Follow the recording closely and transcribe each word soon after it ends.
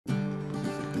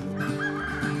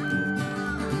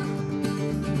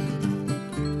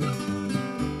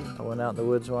went out in the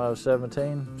woods when I was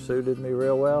 17, suited me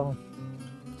real well,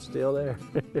 still there.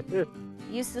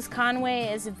 Eustace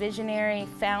Conway is a visionary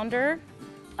founder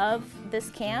of this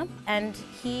camp, and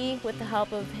he, with the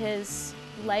help of his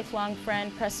lifelong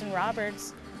friend Preston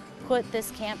Roberts, put this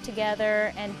camp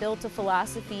together and built a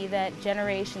philosophy that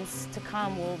generations to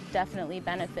come will definitely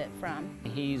benefit from.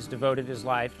 He's devoted his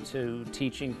life to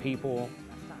teaching people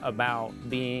about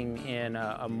being in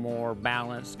a more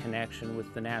balanced connection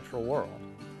with the natural world.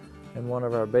 And one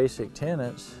of our basic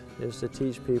tenets is to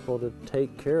teach people to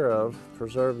take care of,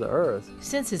 preserve the earth.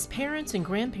 Since his parents and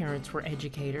grandparents were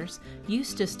educators,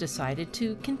 Eustace decided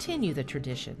to continue the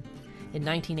tradition. In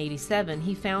 1987,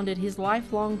 he founded his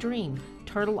lifelong dream,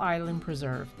 Turtle Island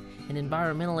Preserve, an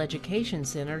environmental education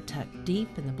center tucked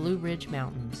deep in the Blue Ridge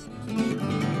Mountains.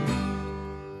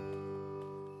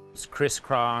 It's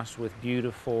crisscrossed with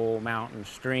beautiful mountain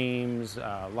streams,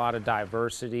 a lot of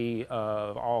diversity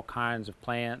of all kinds of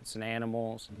plants and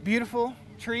animals. Beautiful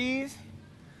trees,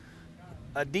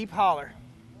 a deep holler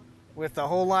with a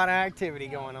whole lot of activity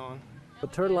going on. The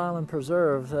Turtle Island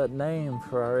Preserve, that name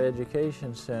for our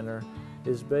education center,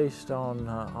 is based on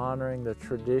honoring the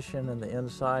tradition and the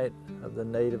insight of the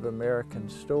Native American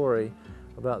story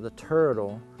about the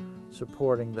turtle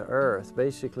supporting the earth.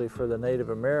 Basically, for the Native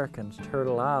Americans,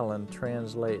 Turtle Island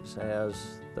translates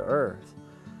as the earth.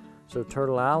 So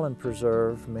Turtle Island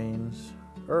Preserve means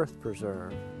earth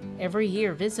preserve. Every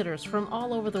year, visitors from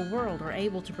all over the world are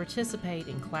able to participate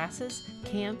in classes,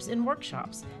 camps, and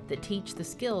workshops that teach the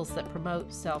skills that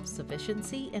promote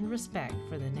self-sufficiency and respect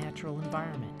for the natural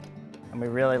environment. And we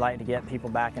really like to get people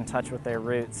back in touch with their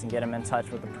roots and get them in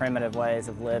touch with the primitive ways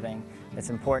of living. It's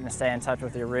important to stay in touch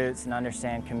with your roots and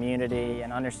understand community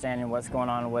and understanding what's going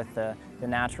on with the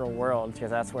natural world, because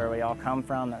that's where we all come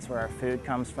from, that's where our food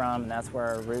comes from, and that's where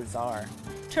our roots are.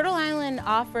 Turtle Island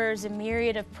offers a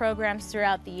myriad of programs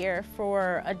throughout the year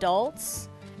for adults,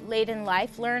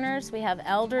 late-in-life learners. We have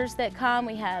elders that come,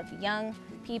 we have young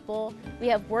people. We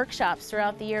have workshops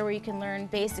throughout the year where you can learn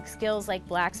basic skills like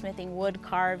blacksmithing, wood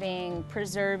carving,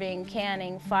 preserving,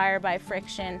 canning, fire by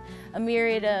friction, a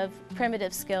myriad of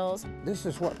primitive skills. This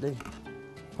is what the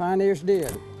pioneers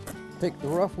did. Take the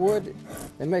rough wood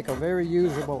and make a very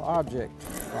usable object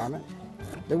from it.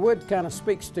 The wood kind of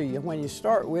speaks to you. When you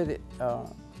start with it,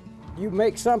 you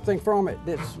make something from it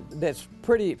that's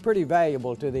pretty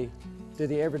valuable to the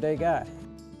everyday guy.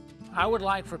 I would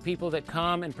like for people that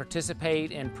come and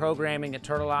participate in programming at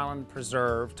Turtle Island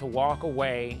Preserve to walk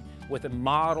away with a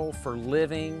model for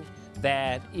living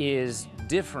that is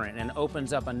different and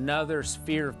opens up another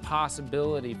sphere of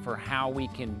possibility for how we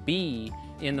can be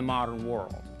in the modern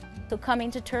world. So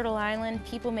coming to Turtle Island,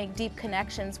 people make deep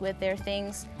connections with their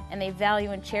things and they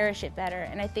value and cherish it better.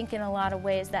 And I think in a lot of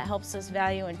ways that helps us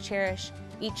value and cherish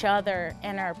each other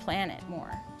and our planet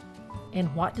more.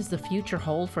 And what does the future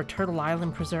hold for Turtle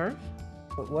Island Preserve?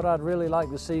 What I'd really like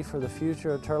to see for the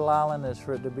future of Turtle Island is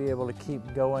for it to be able to keep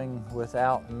going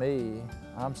without me.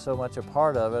 I'm so much a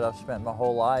part of it. I've spent my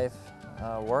whole life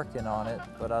working on it,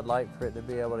 but I'd like for it to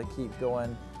be able to keep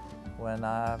going when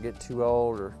I get too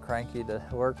old or cranky to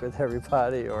work with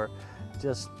everybody, or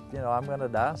just, you know, I'm going to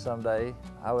die someday.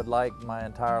 I would like my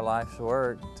entire life's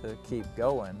work to keep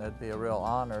going. It'd be a real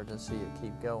honor to see it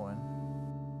keep going.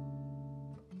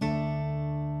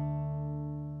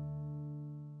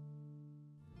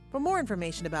 For more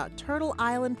information about Turtle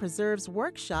Island Preserve's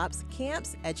workshops,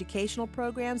 camps, educational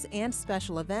programs, and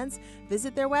special events,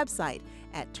 visit their website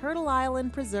at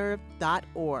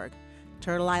turtleislandpreserve.org.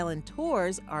 Turtle Island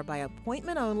tours are by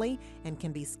appointment only and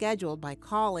can be scheduled by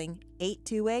calling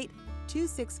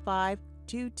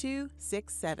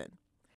 828-265-2267.